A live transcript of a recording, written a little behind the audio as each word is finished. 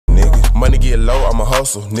get low, I'ma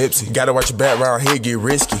hustle. Nipsey, gotta watch your back round here, get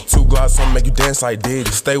risky. 2 glocks, I'ma make you dance like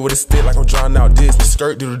Diddy. Stay with a stick like I'm drawing out Disney.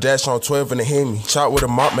 Skirt do the dash on 12 and the hit me. Chop with a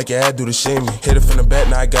mop, make your ass do the shimmy. Hit her from the back,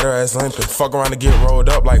 now I got her ass limping. Fuck around and get rolled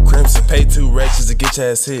up like Crimson. Pay 2 wretches to get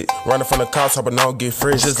your ass hit. Running from the cops, hoping I don't get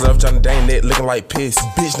fresh. Just love Johnny Dang neck, looking like piss.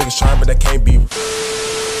 Bitch niggas trying, but that can't be.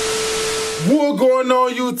 What going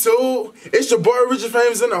on YouTube? It's your boy Richard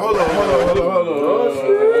Famous in the hold on.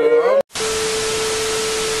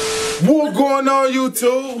 What going on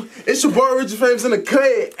YouTube? It's your boy Richard Famous in the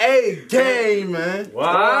cut. Hey, game, man.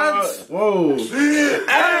 What? Whoa.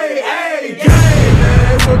 Hey, game,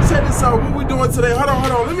 man. So check this out. What we doing today? Hold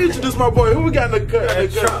on. Let me introduce my boy. Who we got in the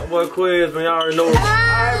cut? Chop boy quiz, man. Y'all already know.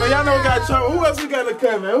 Alright, man. Y'all know we got Chop. Who else we got in the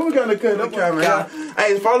cut, man? Who we got in the cut? Okay, man.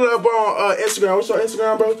 Hey, follow that boy on Instagram. What's your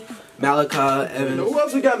Instagram, bro? Malachi Evans. Who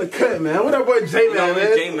else we got in the cut, man? What that boy J-Man,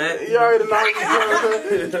 man? J-Man. You already know.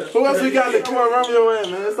 Who else we got in the cut? Romeo,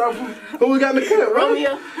 man. Stop. Who we got in the cut,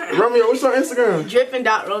 Romeo. Romeo, what's your Instagram?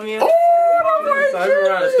 Drippin.Romeo. Oh, my boy.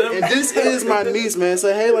 And this is my niece, man.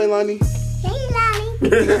 Say hey, Leilani.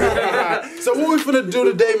 So what we finna do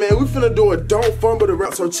today, man? We finna do a don't fumble the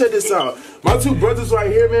rap. So check this out. My 2 brothers right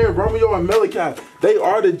here, man, Romeo and Malachi, they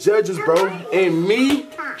are the judges, bro. And me,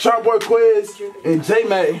 Chop Boy Quiz, and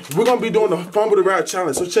J-Mac, we're gonna be doing the fumble the rap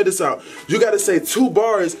challenge. So check this out. You gotta say 2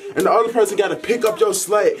 bars, and the other person gotta pick up your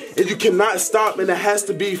slate, and you cannot stop, and it has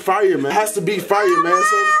to be fire, man. It has to be fire, man.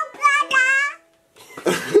 So.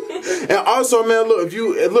 And also, man, look,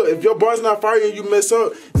 if your bar's not fire and you mess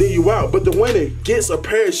up, then you out. But the winner gets a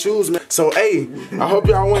pair of shoes, man. So, hey, I hope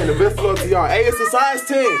y'all win. The best of luck to y'all. Hey, it's a size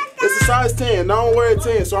 10. It's a size 10. I don't wear a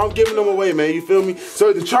 10, so I'm giving them away, man. You feel me? So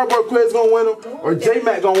either Chop Boy Quiz gonna win them or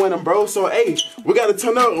J-Mac gonna win them, bro. So, hey, we gotta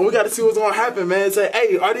turn up and we gotta see what's gonna happen, man. Say,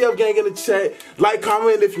 hey, RDF gang in the chat. Like,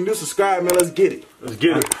 comment, if you're new, subscribe, man. Let's get it. Let's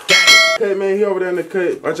get it. Okay, man, he over there in the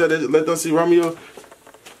cut. Watch out, let them see Romeo.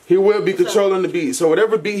 He will be controlling the beat. So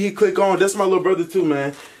whatever beat he click on, that's my little brother too,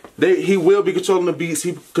 man. He will be controlling the beats.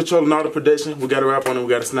 He controlling all the production. We got to rap on him. We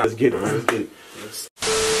got to snap. Let's get it, man. Let's get it.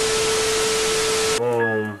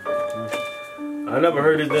 I never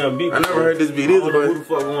heard this damn beat. I never heard this beat either, but who the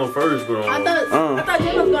fuck going first, bro? I thought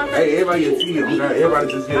Jay was going first. Hey, everybody get tea. Everybody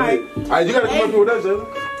just get lit. Alright, you got to come up here with us, Jay.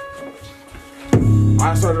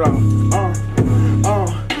 Alright, start it off.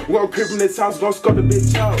 We gonna creep in this house, gonna score the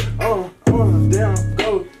bitch out. Down,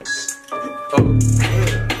 go.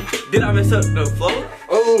 Did I mess up the flow?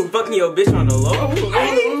 Oh, fucking your bitch on the low.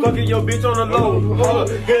 Fucking your bitch on the low.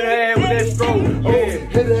 Hit her ass with that stroke.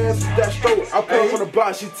 Hit her ass with that stroke. I put her on the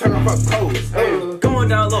block, she turn off her clothes. Going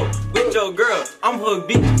down low with your girl. I'm her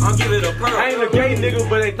bitch, I'm giving it a pearl. I ain't a gay nigga,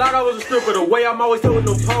 but they thought I was a stripper. The way I'm always telling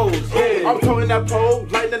them pose. I'm towing that pole,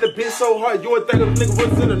 lighting the bitch so hard, you would think a nigga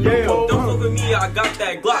was in a new pole. Don't fuck with me, I got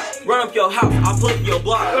that Glock. Run up your house, I put up your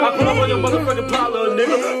block. I put up on your motherfucking plot, little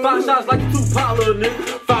nigga. 5 shots like a 2-pot, little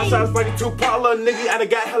nigga. 5 shots like a 2-pot, little nigga. I done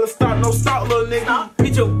got hella start, no stop, little nigga.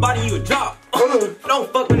 Hit your body, you a drop.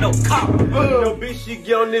 Don't fuck with no cop. Yo, bitch, she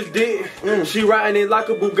get on this dick. She riding it like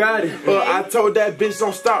a Bugatti. I told that bitch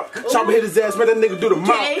don't stop. Chopper hit his ass, man, that nigga do the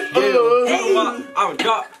mop. I'm a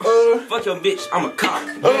drop. Fuck your bitch, I'm a cop.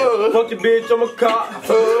 Fuck your bitch, I'm a cop.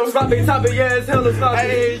 Stop it, top it, yeah, it's hella stop it.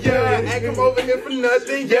 Hey, yeah, ain't come over here for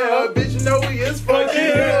nothing. Yeah, bitch, you know we is fucking.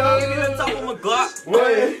 Give me the top of my Glock. I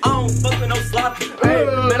don't fuck with no sloppy. Hey,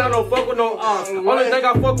 man, I don't fuck with no ops. Only thing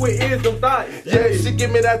I fuck with is them thighs. Yeah, she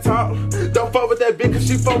give me that top. Don't fuck with that bitch, cause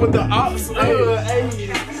she fuck with the ops.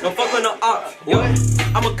 Don't fuck with no ops. Yo,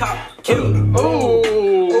 I'm a cop killer.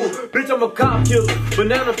 Bitch, I'm a cop killer.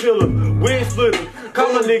 Banana pillar. Wig splitter.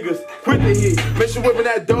 Call my niggas. Quit the hit. Make sure whipping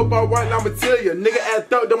that dope out right now, I'ma tell you. Nigga ass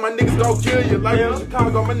up, then my niggas gon' kill you. Like in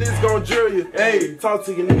Chicago, my niggas gon' drill you. Hey, talk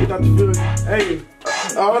to you, nigga, got you feel you. Hey.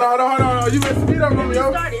 Hold on. You messed me up,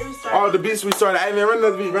 Romeo. Oh, the beats we started. Hey, man, run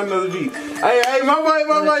another beat. Hey, my boy,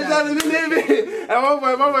 Jalen in this bitch. Hey,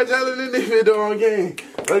 my boy, Jalen in this bitch doing game.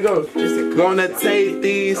 Let's go. Gonna take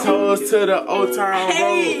these hoes to the old town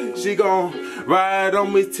road. She gon' ride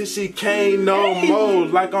on me till she can't no more.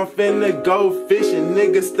 Like I'm finna go fishing,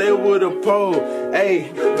 nigga, stay with a pole.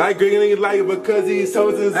 Hey, like green niggas like it because these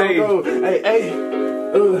hoes is so gold. Hey.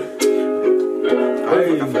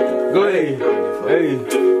 Go ahead.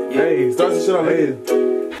 Hey, start some shit on here.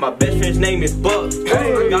 My best friend's name is Buck.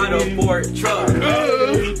 I got a Ford truck.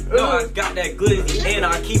 No, I got that glizzy and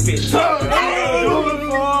I keep it tucked.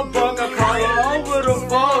 Buck, I call her over the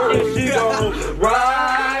phone and she gon'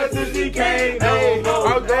 ride till she can't no more.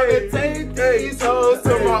 I'm gonna take these hoes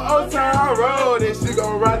to my old town road and she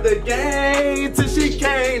gon' ride the game till she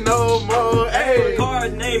can't no more. Hey, my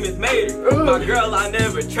car's name is Mater. My girl, I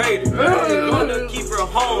never traded. Gonna keep her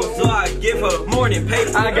home, so I give her more than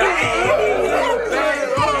pay. I got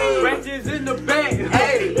bitches in the back.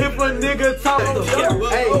 Hey, if a nigga talk,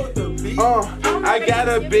 I got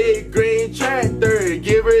a big green tractor.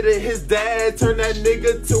 Get rid of his dad, turn that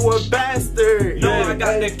nigga to a bastard. No, I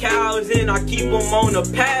got the cows and I keep them on the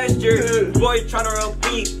pasture. Boy tryna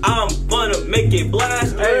repeat, I'm gonna make it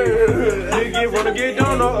blast. Nigga wanna get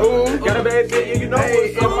down on. Got a bad bitch, you know.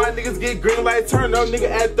 Hey, if my niggas get green light turn up, nigga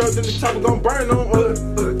at third, then the chopper gon' burn them.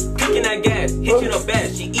 Cooking that gas, hit you the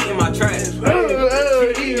bad, she eating my trash. She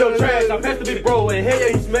eating your trash, I passed the big bro and hell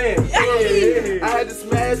yeah, he smashed. I had to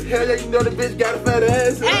smash, hell yeah, you know the bitch got a fat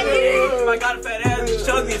ass. If I got a fat ass, it's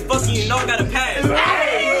ugly as fuck, you know I got a pass.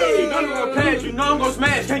 You know I'm gonna pass, you know I'm gonna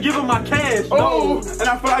smash, can't give him my cash. Oh, and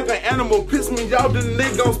I feel like an animal, piss me off, then the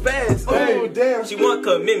nigga gon' spaz. Oh, damn. She want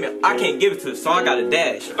commitment, I can't give it to her, so I gotta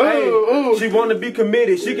dash. She wanna be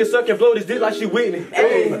committed, she can suck and blow this dick like she Whitney.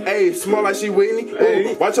 Hey, small like she Whitney.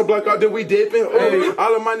 Watch her block out, then we dipping.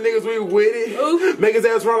 All of my niggas, we with it. Make his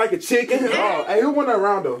ass run like a chicken. Oh, hey, who won that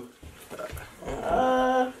round though?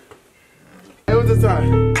 It was the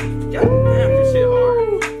time. God damn, this shit hard.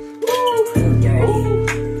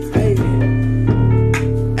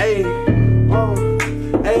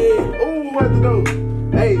 Where to go?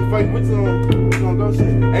 Hey, fuck, which gonna go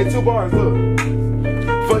shit? Hey, 2 bars, look.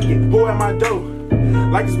 Fuck it, boy at my door.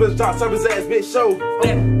 Like this bitch drop, serve his ass, bitch, show.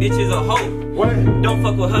 That bitch is a hoe. What? Don't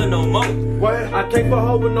fuck with her no more. What? I can't fuck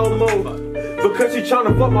her with no more. Because she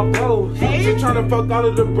tryna fuck my bros. She tryna fuck all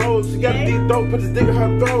of the bros. She got a deep throat, put this dick in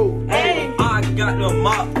her throat. I got the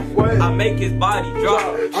mop. What? I make his body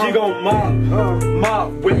drop. She gon'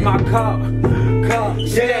 mop with my cop.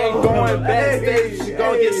 She ain't going backstage, she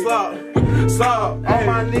gon' get slop. Slop. All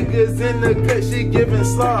my niggas in the cut, she giving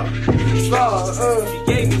slop. Slop. She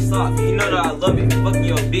gave me slop, you know that I love it. Fucking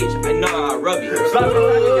your bitch, I know I rub it. Slap it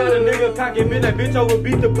like you got a nigga cocking, bitch. That bitch over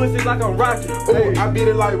beat the pussy like I'm Rocky. I beat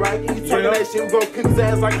it like Rocky. You talking that shit, we gon' cook his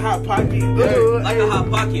ass like a hot pocket. Like a hot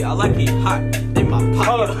pocket, I like it hot in my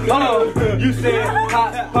pocket. Hold on. You said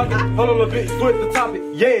hot pocket. Hold on, little bitch, flip the topic.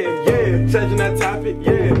 Yeah. Changing that topic.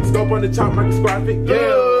 Scope on the chop, microscopic. I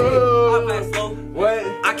fast slow. What?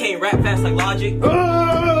 I can't rap fast like Logic.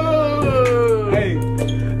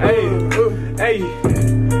 Hey.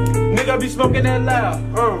 Nigga be smoking that loud.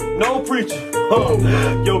 No preaching.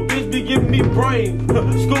 Yo, bitch be giving me brain.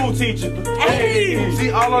 School teacher.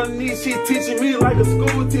 She all on the knees, she teaching me like a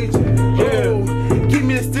school teacher. Keep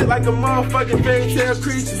me a stick like a motherfucking fairy tale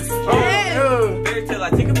creature. Fairy tale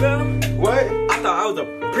like Tinkerbell? What? I thought I was a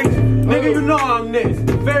preacher. Nigga, you know I'm next.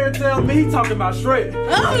 Fairy tale me, he talking about Shrek.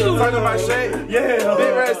 Talking about shit? Yeah.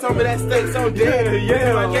 Big Red told me that steak so dead.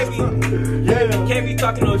 Can't be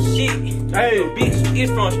talking no shit. Hey. Bitch,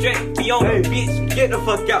 it's from straight. Be on the bitch. Get the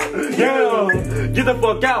fuck out. Yeah. Get the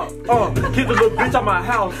fuck out. Get the little bitch out my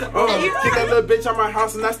house. Kick that little bitch out my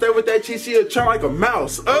house and I stay with that cheese, she'll try like a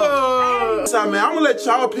mouse. So man, I'm gonna let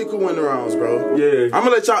y'all pick who win the rounds, bro. Yeah. I'm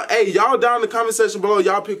gonna let y'all, hey, y'all down in the comment section below,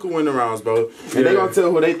 y'all pick who win the rounds, bro. And they gonna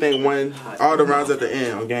tell who they think won all the rounds at the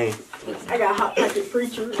end of the game. I got hot pocket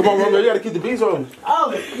preacher. Come on, Romeo, you gotta keep the beats rolling.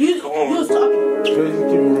 Oh, you was talking. Keep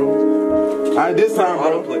it rolling. Alright, this time,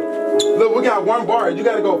 bro. Look, we got 1 bar. You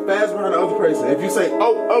gotta go fast behind the other person. If you say,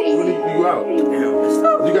 oh, you out.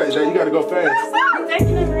 You gotta go fast.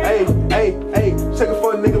 Hey, check it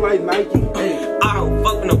for a nigga like Nike. I don't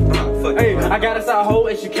fuck with no fuck. Hey, I got a side hoe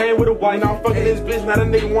and she came with a white. Now I'm fucking this bitch, now that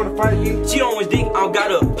nigga wanna fight me. She don't always dick, I don't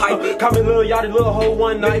gotta pipe it. Call me little yachty, little hoe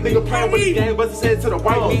one night. Nigga playing with the game, but it said to the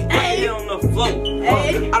white meat. Hey, on the float.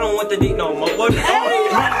 I don't want the dick no more. What?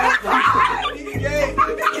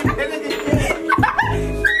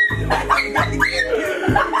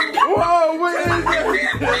 Whoa, what is that?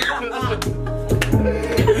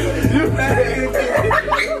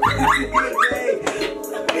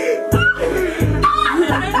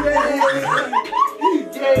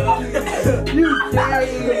 You gay.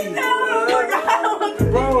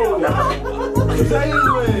 Bro, say it.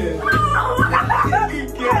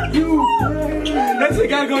 Next we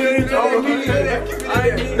gotta go to the intro.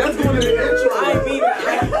 Let's go to the intro.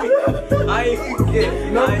 I ain't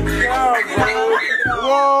No, bro.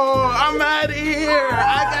 Whoa, I'm out of here. I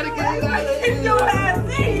gotta get out of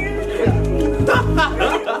here.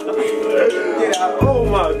 Oh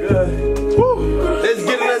my god. Woo. Let's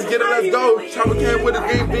get it, let's go. Chopper came with a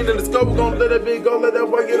green bean in the scope. We're gonna let that beat go, let that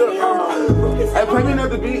boy get up. Hey, play me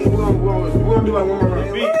another beat. We're gonna do like 1 more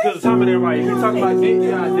round. Beat because the time of that right. He talking about dick.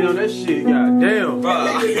 Goddamn, that shit. Goddamn.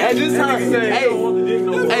 Hey, this time,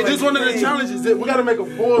 hey, this one of the challenges. We gotta make a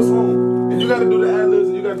full song. And you gotta do the ad-libs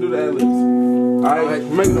and you gotta do the ad-libs. Alright,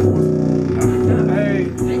 make them. Hey.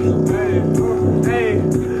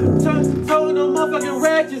 Towing them motherfucking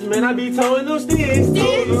ratchets, man. I be towing them sticks.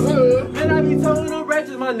 Man, I be towing them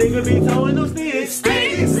ratchets. my nigga be towing them sticks. I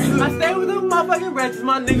stay with them motherfucking ratchets,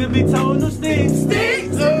 my nigga be towing them sticks.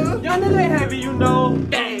 Y'all niggas ain't happy, you know.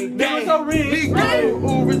 Dang, niggas so rich.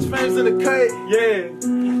 Ooh, rich fans in the cut. Yeah.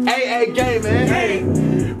 AA game, man. Hey.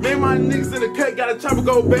 Me and my niggas in the cut got a chopper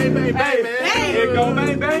go bang, bang, bang, man. It go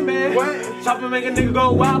bang, bang, man. What? Chopper make a nigga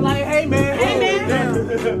go wild like, hey, man. Hey,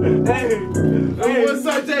 man. Hey. What's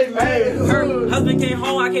up, J, man? Her husband came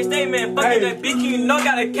home, I can't stay, man. Fucking that bitch, you know,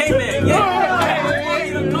 got a K-man. Yeah.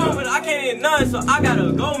 But I can't eat none, so I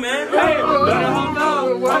gotta go, man. Hey, nut that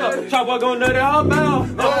hoe down. Chopper gon' nut that hoe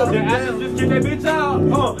down. The asses just get that bitch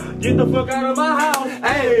out. Get the fuck out of my house.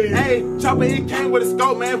 Hey, Chopper, he came with a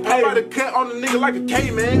scope, man. Pop out the cut on the nigga like a K,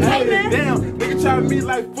 man. Hey, man. Damn, nigga try me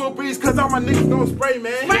like full breeze, cause all my niggas gon' spray,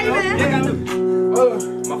 man. Spray, man.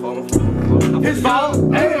 Yeah, My fault. His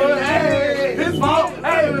fault. Hey, his fault.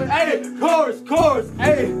 Hey, course.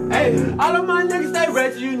 Hey, all of my niggas stay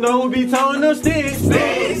ratchet, you know we be towing them sticks.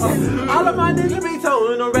 All of my niggas be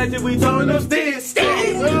towing them ratchet, we towing them sticks. I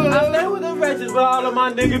stay with them ratchets, but all of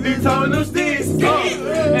my niggas be towing them sticks.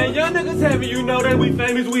 And young niggas happy, you know that we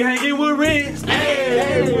famous, we hanging with rich.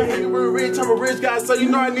 Hey, we hanging with rich, I'm a rich guy, so you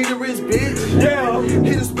know I need a rich bitch. Yeah.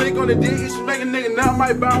 Hit a split on the dick, she make a nigga now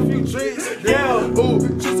might buy a few tricks. Yeah. Ooh,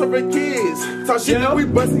 just up her kids. Talk shit that we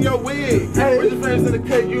bustin' your wig. Hey. With the fans in the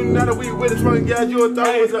cut, you know that we with it, smoking gas, you a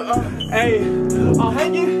thought was a Hey, I'm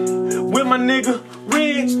hanging with my nigga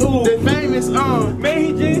Rich. Ooh. the famous, Man,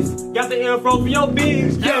 he just got the info from your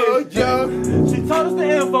bitch. yo. She told us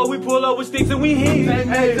the info, we pull up with sticks and we hit.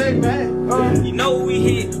 Hey, man. You know we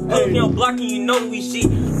hit. Up in your block and you know we shit.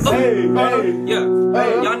 Hey. Yeah.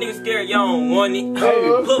 Y'all niggas scared, y'all don't want it.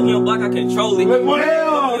 Plug in your block, I control it.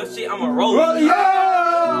 Well. Your shit, I'ma roll it.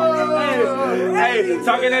 Hey,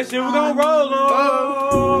 talking that shit, we gon' roll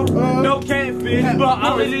on. No catfish, but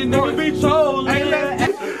all of these niggas be trolling.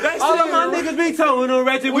 All of my niggas be towing them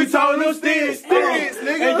ratchet, we towing them sticks.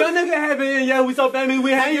 And young nigga happy, and yeah, we so famous,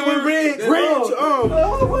 we hanging with rich.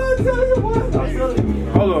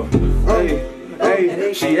 Hold on.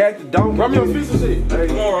 Hey, she acted dumb. Run me on piece of shit.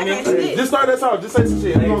 Come on, Romeo. Just start that song, just say some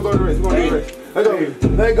shit. We gonna go to the rest,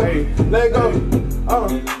 Let go.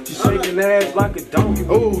 She shaking ass like a donkey.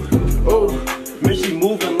 Ooh. Man, she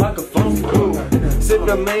moving like a funky.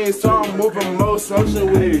 Sippin' lean, so I'm moving more social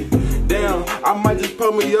with it. Damn, I might just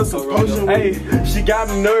put me up some potion with it. Hey, she got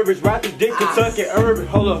me nervous. Right the dick, Kentucky urban.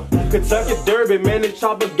 Hold up, Kentucky Derby. Man, the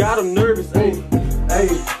chopper got him nervous. Hey.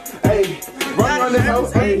 Run this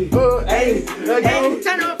house. Hey, let go.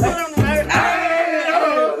 Turn up, put on the nerve.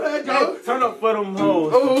 Let go. Turn up for them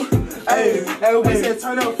hoes. Ooh, hey, we said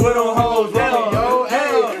turn up for them hoes. Yo,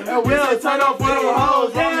 hey, we said turn up for them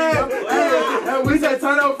hoes. Yeah, we said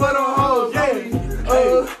turn up for them hoes. Hey,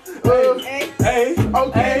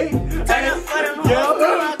 Okay. turn up for them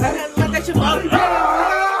hoes. Look at you, mother. Turn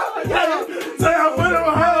up for them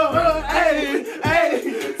hoes.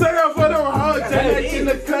 Hey, turn up for them hoes. J-Mac in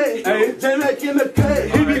the cut. J-Mac in the cut.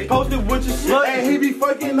 He be posted with your slut. And he be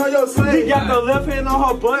fucking on your slut. He got the left hand on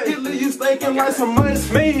her butt. He leave you stinking like some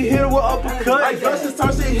must. Me, he hit her with uppercut. Like Dustin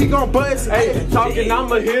talk shit, he gon' bust. Hey, talking,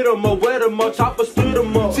 I'ma hit him up, wet him up, chopper split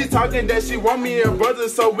him up. She talking that she want me and brother,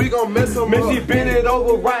 so we gon' mess him Man, up. she bend it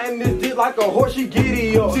over, riding this dick like a horse, she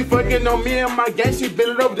giddy up. She fucking on me and my gang, she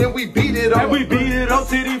bend it up, then we beat it up. And we beat it up,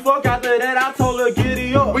 titty fuck, after that I told her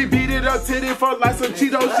giddy up. We beat it up, titty fuck like some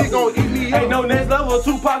Cheetos, she gon' eat me up. Ain't no next level,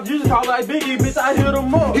 Tupac, you just call like Biggie, bitch, I hit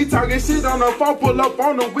him up. He talking shit on the phone, pull up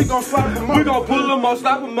on him, we gon' slap him up. We gon' pull him up,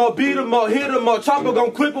 slap him up, beat him up, hit him up, chopper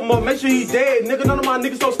gon' clip him up, make sure he dead. Nigga, none of my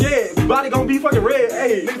niggas so scared. Body gon' be fucking red,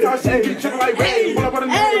 ayy. Niggas talk shit, be tripping like red. Pull up on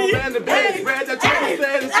the nigga, ran the bed, ran that chicken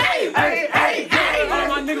status. All of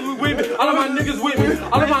my niggas with me, all of my niggas with me,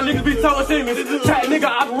 all of my niggas be telling me, chat nigga,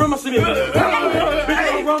 I can run my city. Bitch, I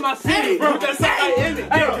can run my city. With that side in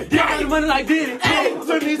it. Hey, get the money like Diddy.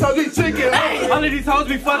 So these hoes be chicken. All of these hoes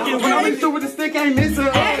be fucking. When I be shoot with the stick, ain't missing.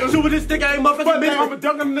 Shoot with this stick, I ain't motherfucking bitch. I'ma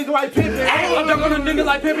dunk on a nigga like Pippin. I'm dunking on a nigga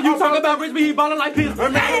like Pippin. You talk about rich, but he ballin' like Pippin.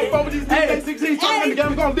 I'm not gonna with these niggas, 16, talking in the game,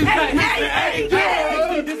 I'm gonna leave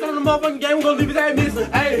that. This on the motherfucking game, we gon' leave his ass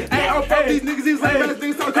missing. Hey, I'm fuck these niggas, these lame ass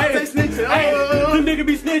niggas talk they snitching. Them niggas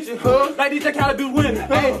be snitching. Like DJ Khaled be winning.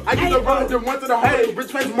 Hey, I get the run them one to the hole.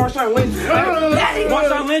 Rich face Marshawn Lynch.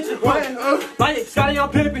 Marshawn Lynch. Like Scotty on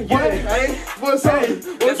Pippin. Yeah. Hey, what's up?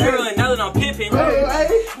 That's real and now that I'm pimping.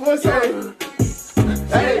 Hey, what's up?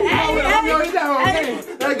 Hey,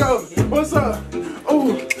 let go. What's up?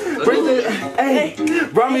 Ooh, bring it. Hey,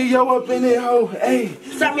 brought me yo up in it, ho. Hey,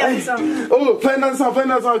 Stop me on this song. ooh, play another song,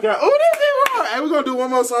 guys. Ooh, this is wrong. Hey, we gonna do one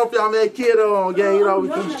more song for y'all, man. Kiddo on gang, you know we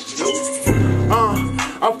can.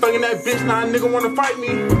 I'm fucking that bitch now, nigga wanna fight me.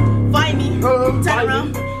 Fight me. Turn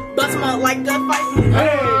around. bust him up like good fight.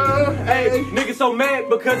 Hey, nigga so mad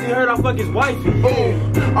because he heard I fuck his wifey.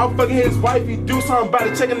 I'm fucking his wifey. Do something about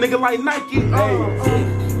it. Check a nigga like Nike.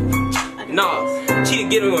 Nah, cheated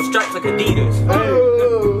get him on stripes like Adidas.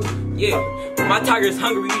 Yeah, my tiger is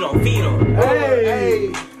hungry, you don't feed him.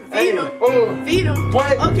 Feed him. Feed him.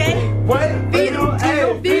 What? Okay. What? Feed him.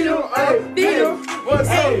 Feed him. Feed him. What's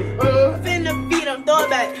up? Finna feed him. Throw it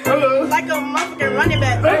back. Like a motherfucking running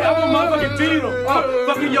back. Hey, I'm a motherfucking feed him.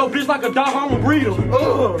 Fucking your bitch like a dog, I'ma breed him.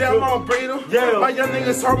 Damn, I'ma breed him. Yeah. My young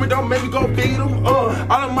niggas hurt me, don't make me go beat him. All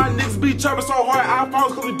of my niggas be trapping so hard,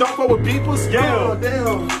 iPhones, cause we don't fuck with beepers. Yeah.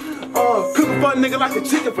 Damn. Cooking for a nigga like a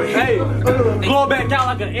chicken for Hey, him. blow back out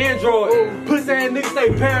like an android. Pussy ass niggas stay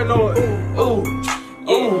paranoid.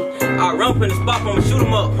 I run from the spot, I'ma shoot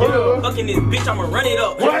him up. Fucking this bitch, I'ma run it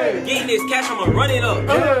up. Getting this cash, I'ma run it up.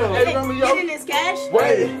 Getting this cash.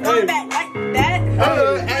 Throw it back like that.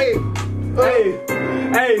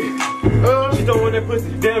 She throwing that pussy,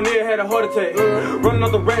 damn near had a heart attack. Running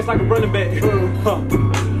off the racks like a running back.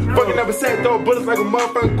 Fucking never said throw bullets like a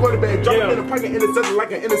motherfucking quarterback. Dropping in the pocket interception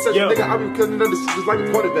like an interception. Nigga, I be cutting another shit just like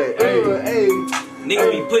a quarterback.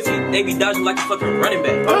 Niggas be pussy, they be dodging like a fucking running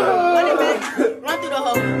back. Running back. Run through the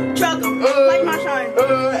hole. Truck him. Like my shine.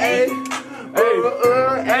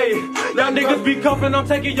 Y'all niggas be cuffing, I'm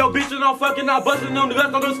taking your bitch and I'm fucking, I'm busting them,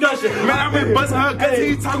 that's no discussion. Man, I been busting her guts,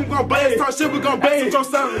 he talking, we gon' bust, start shit, we gon' bust with your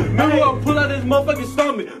stomach. Nigga, I'll pull out his motherfucking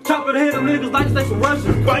stomach, chop it and hit them niggas like they some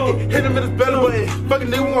Russians. Fuck it, hit him in his belly button, fucking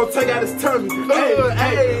nigga, we gon' take out his tummy.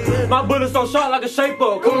 My bullet's so sharp like a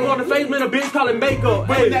shape-up, come on the face, man, a bitch call it makeup.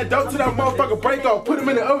 Bring that dope till that motherfucker break up, put him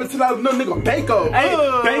in the oven till that little nigga bake up.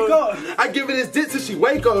 Bake up. I give it his dick till she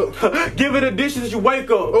wake up. Give her the dishes as you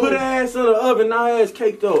wake up. Put her ass in the oven, now her ass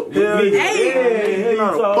caked up.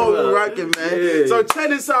 Rockin', man. So check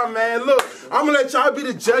this out, man. Look, I'm gonna let y'all be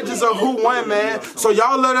the judges of who won, man. So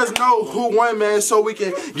y'all let us know who won, man, so we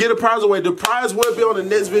can get a prize away. The prize will be on the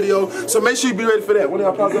next video, so make sure you be ready for that. What did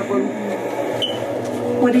I pause that for me?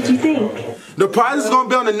 What did you think? The prize is gonna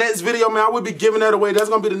be on the next video, man. I will be giving that away. That's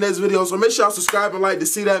gonna be the next video. So make sure y'all subscribe and like to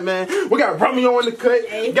see that, man. We got Romeo in the cut.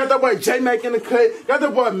 Got that boy J-Mac in the cut. Got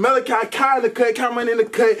that boy Malachi Kai in the cut. Cameron in the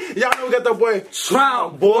cut. Y'all know we got that boy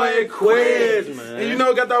Trout Boy Quiz, man. And you know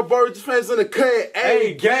we got that boy Rich Fans in the cut.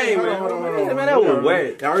 Hey, game, man. Hold on. Man, that was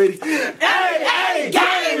wet. Y'all ready? Hey,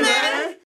 game, man.